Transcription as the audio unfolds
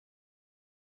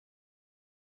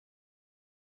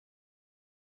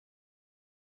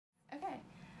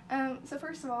So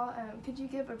first of all, could you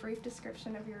give a brief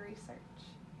description of your research?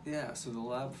 Yeah, so the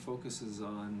lab focuses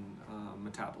on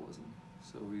metabolism.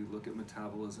 So we look at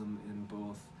metabolism in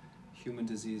both human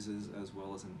diseases as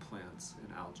well as in plants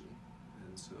and algae.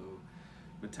 And so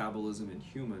metabolism in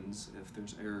humans, if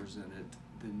there's errors in it,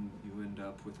 then you end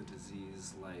up with a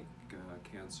disease like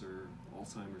cancer,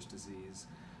 Alzheimer's disease,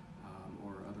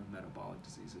 or other metabolic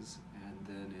diseases. And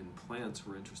then in plants,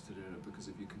 we're interested in it because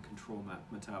if you can control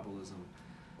metabolism,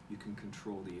 you can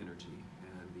control the energy,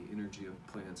 and the energy of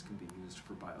plants can be used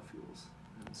for biofuels.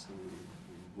 And so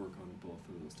we work on both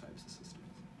of those types of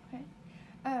systems. Okay.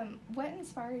 What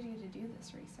inspired you to do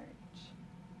this research?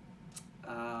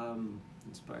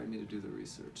 Inspired me to do the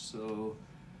research. So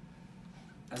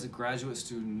as a graduate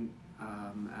student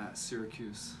at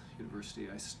Syracuse University,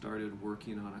 I started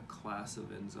working on a class of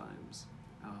enzymes,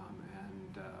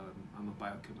 and I'm a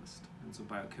biochemist. And so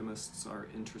biochemists are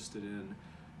interested in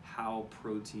how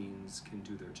proteins can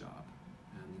do their job.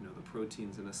 And the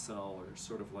proteins in a cell are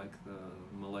sort of like the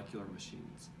molecular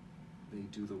machines. They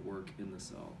do the work in the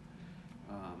cell.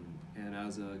 And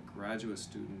as a graduate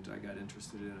student, I got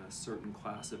interested in a certain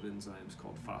class of enzymes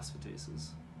called phosphatases.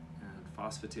 And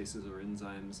phosphatases are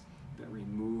enzymes that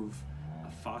remove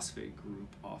a phosphate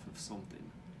group off of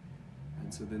something.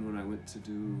 And so then when I went to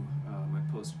do my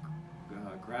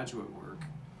postgraduate work,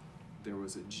 there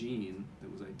was a gene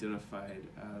that was identified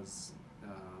as,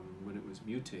 when it was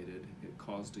mutated, it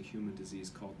caused a human disease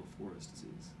called Lafour's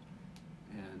disease.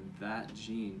 And that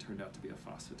gene turned out to be a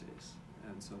phosphatase.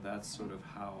 And so that's sort of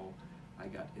how I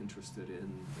got interested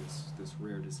in this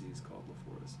rare disease called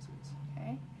Lafour's disease.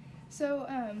 Okay. So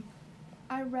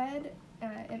I read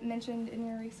it mentioned in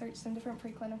your research some different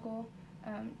preclinical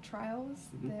trials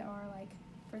that are like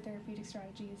for therapeutic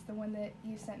strategies. The one that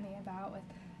you sent me about with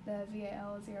the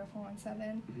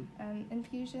VAL0417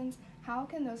 infusions. How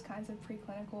can those kinds of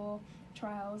preclinical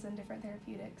trials and different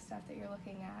therapeutic stuff that you're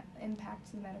looking at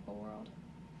impact the medical world?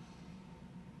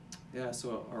 Yeah,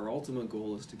 so our ultimate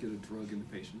goal is to get a drug into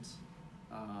patients.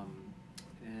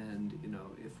 And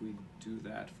if we do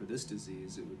that for this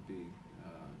disease, it would be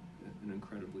an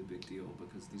incredibly big deal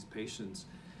because these patients,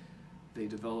 they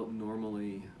develop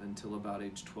normally until about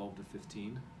age 12 to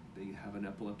 15. They have an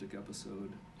epileptic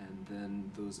episode, and then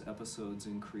those episodes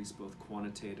increase both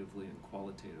quantitatively and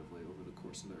qualitatively over the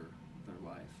course of their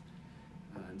life.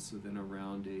 And so then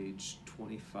around age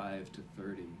 25 to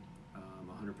 30,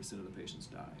 100% of the patients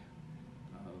die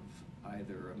of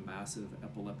either a massive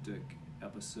epileptic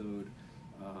episode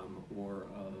or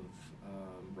of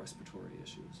respiratory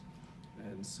issues.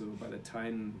 And so by the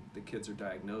time the kids are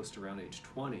diagnosed around age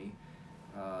 20,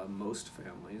 most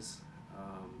families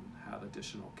have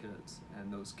additional kids,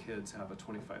 and those kids have a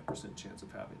 25% chance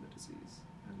of having the disease.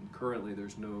 And currently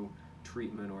there's no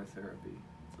treatment or therapy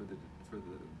for the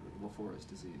Lafour's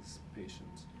disease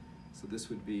patients. So this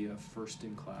would be a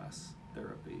first-in-class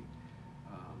therapy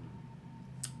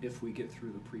if we get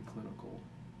through the preclinical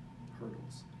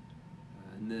hurdles.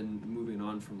 And then moving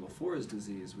on from Lafour's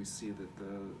disease, we see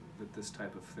that this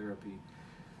type of therapy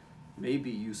may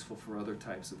be useful for other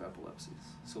types of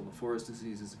epilepsies. So Lafour's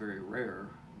disease is very rare,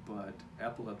 but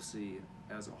epilepsy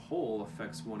as a whole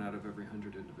affects 1 out of every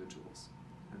 100 individuals.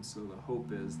 And so the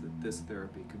hope is that this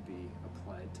therapy could be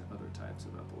applied to other types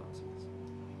of epilepsies.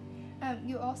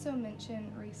 You also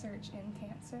mentioned research in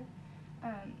cancer.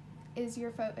 Is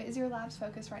your lab's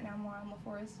focus right now more on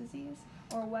Lafour's disease,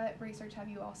 or what research have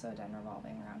you also done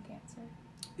revolving around cancer?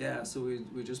 Yeah, so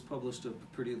we just published a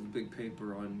pretty big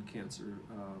paper on cancer,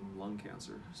 lung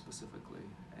cancer specifically.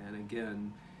 And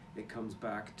again, it comes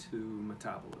back to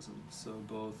metabolism. So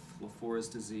both Lafour's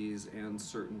disease and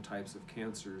certain types of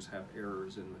cancers have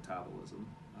errors in metabolism.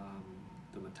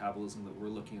 The metabolism that we're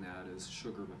looking at is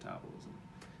sugar metabolism.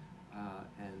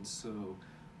 And so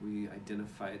we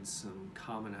identified some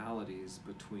commonalities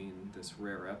between this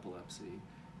rare epilepsy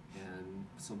and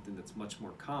something that's much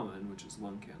more common, which is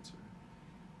lung cancer.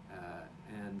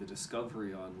 And the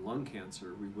discovery on lung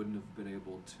cancer, we wouldn't have been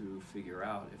able to figure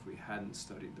out if we hadn't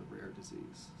studied the rare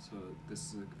disease. So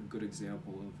this is a good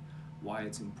example of why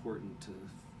it's important to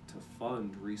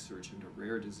fund research into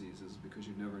rare diseases, because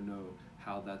you never know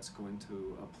how that's going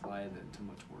to apply then to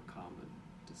much more common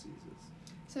diseases.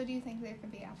 So do you think there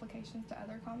could be applications to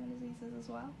other common diseases as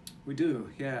well? We do,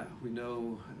 yeah. We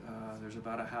know there's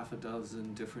about a half a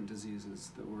dozen different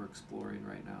diseases that we're exploring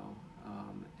right now.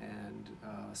 And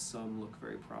some look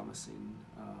very promising.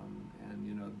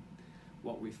 And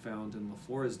what we found in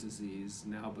Lafour's disease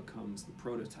now becomes the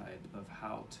prototype of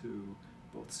how to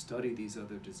both study these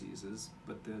other diseases,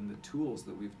 but then the tools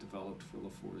that we've developed for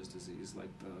Lafour's disease, like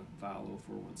the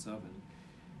VAL0417,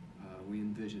 we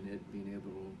envision it being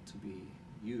able to be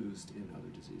used in other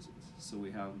diseases. So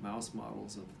we have mouse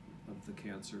models of the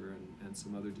cancer and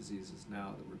some other diseases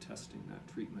now that we're testing that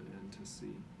treatment in to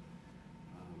see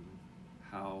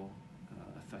how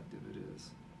effective it is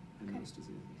in those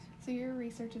diseases. So your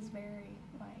research is very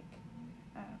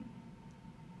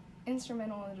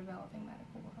instrumental in the developing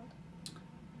medical world.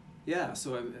 Yeah,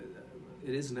 so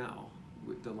it is now.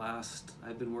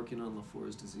 I've been working on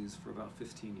Lafour's disease for about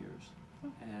 15 years.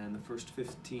 Okay. And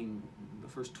the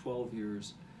first 12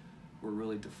 years were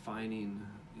really defining,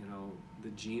 the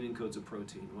gene encodes a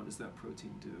protein. What does that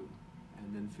protein do?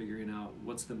 And then figuring out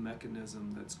what's the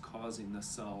mechanism that's causing the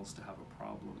cells to have a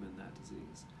problem in that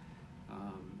disease.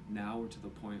 Now we're to the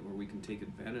point where we can take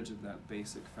advantage of that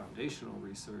basic foundational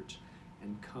research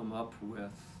and come up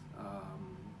with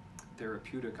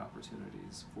therapeutic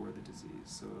opportunities for the disease.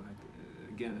 So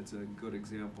again, it's a good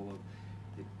example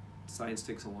of science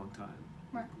takes a long time.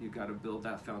 Right. You've got to build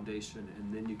that foundation,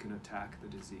 and then you can attack the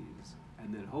disease.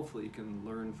 And then hopefully you can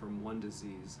learn from one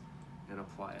disease and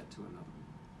apply it to another.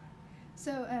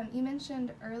 So you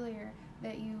mentioned earlier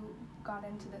that you got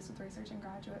into this with research in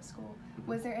graduate school.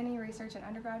 Mm-hmm. Was there any research in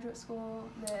undergraduate school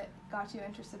that got you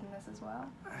interested in this as well?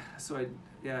 So I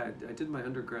did my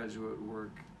undergraduate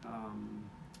work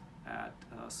at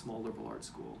a small liberal arts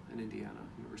school in Indiana,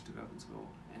 University of Evansville,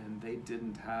 and they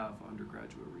didn't have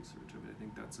undergraduate research. I mean, I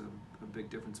think that's a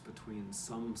big difference between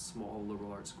some small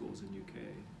liberal arts schools in UK.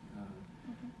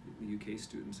 The UK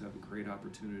students have a great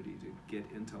opportunity to get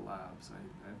into labs.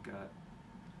 I've got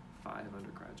 5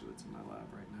 undergraduates in my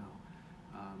lab right now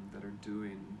that are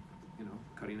doing,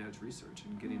 cutting edge research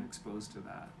and getting exposed to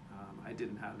that. I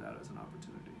didn't have that as an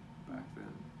opportunity back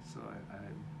then, so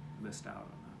I missed out on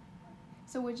that.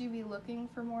 So would you be looking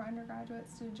for more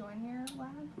undergraduates to join your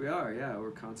lab? We are, yeah.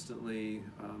 We're constantly,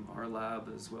 our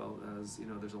lab as well as,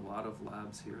 there's a lot of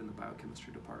labs here in the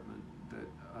biochemistry department that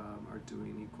are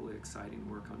doing equally exciting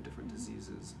work on different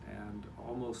diseases, and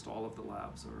almost all of the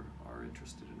labs are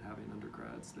interested in having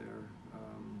undergrads there,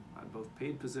 both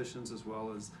paid positions as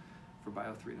well as for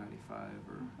Bio 395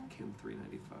 or Chem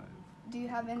 395. Do you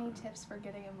have any tips for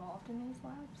getting involved in these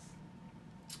labs?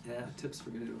 Yeah, tips for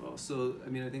getting involved. So, I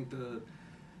mean, I think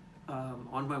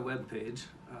on my webpage,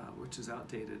 which is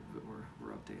outdated, but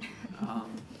we're updating,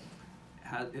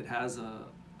 it has a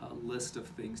list of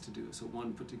things to do. So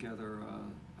one, put together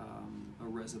a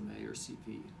resume or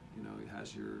CV. It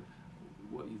has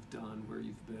what you've done, where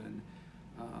you've been.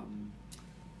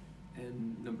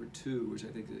 And number 2, which I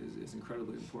think is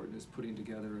incredibly important, is putting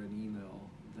together an email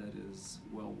that is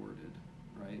well worded,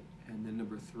 right? And then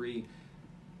number 3,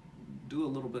 do a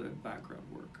little bit of background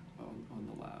work on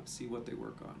the lab. See what they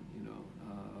work on.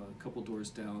 A couple doors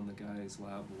down, the guy's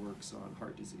lab works on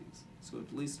heart disease. So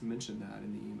at least mention that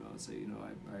in the email and say,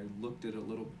 I looked at a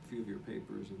few of your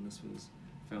papers and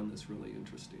found this really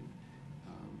interesting.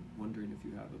 Wondering if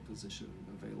you have a position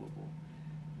available.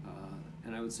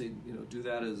 And I would say, do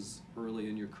that as early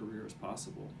in your career as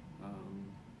possible.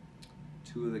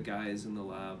 2 of the guys in the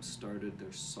lab started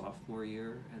their sophomore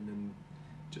year and then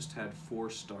just had 4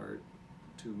 start,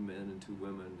 2 men and 2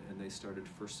 women, and they started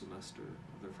first semester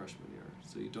of their freshman year.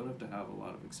 So you don't have to have a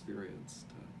lot of experience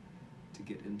to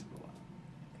get into the lab.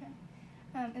 Okay.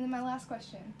 And then my last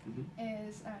question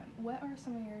is, what are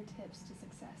some of your tips to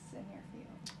success in your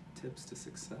field? Tips to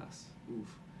success?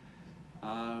 Oof.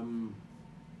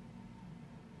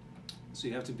 So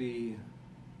you have to be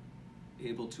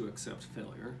able to accept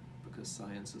failure, because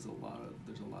science is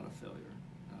there's a lot of failure.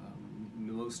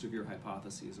 Most of your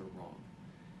hypotheses are wrong,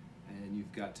 and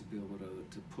you've got to be able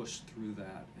to push through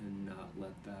that and not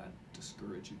let that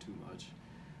discourage you too much.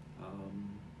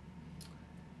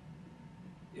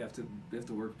 You have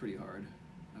to work pretty hard.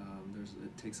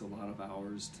 It takes a lot of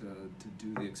hours to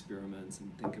do the experiments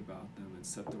and think about them and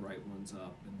set the right ones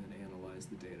up and then analyze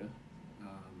the data.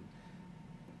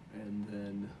 And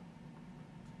then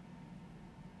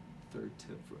third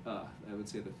tip, I would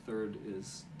say the third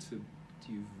is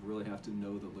you really have to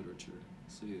know the literature.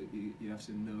 So you have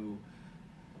to know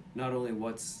not only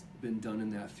what's been done in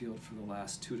that field for the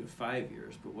last 2 to 5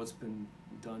 years, but what's been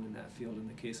done in that field. In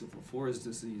the case of Lafour's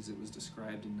disease, it was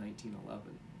described in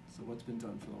 1911. So what's been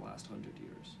done for the last 100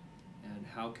 years? And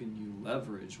how can you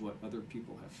leverage what other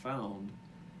people have found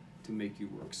to make you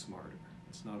work smarter?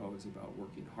 It's not always about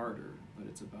working harder, but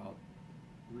it's about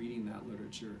reading that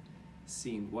literature,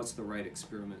 seeing what's the right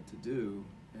experiment to do,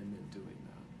 and then doing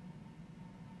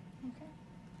that. Okay.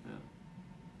 Yeah.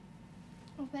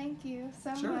 Well, thank you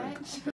so Sure. much.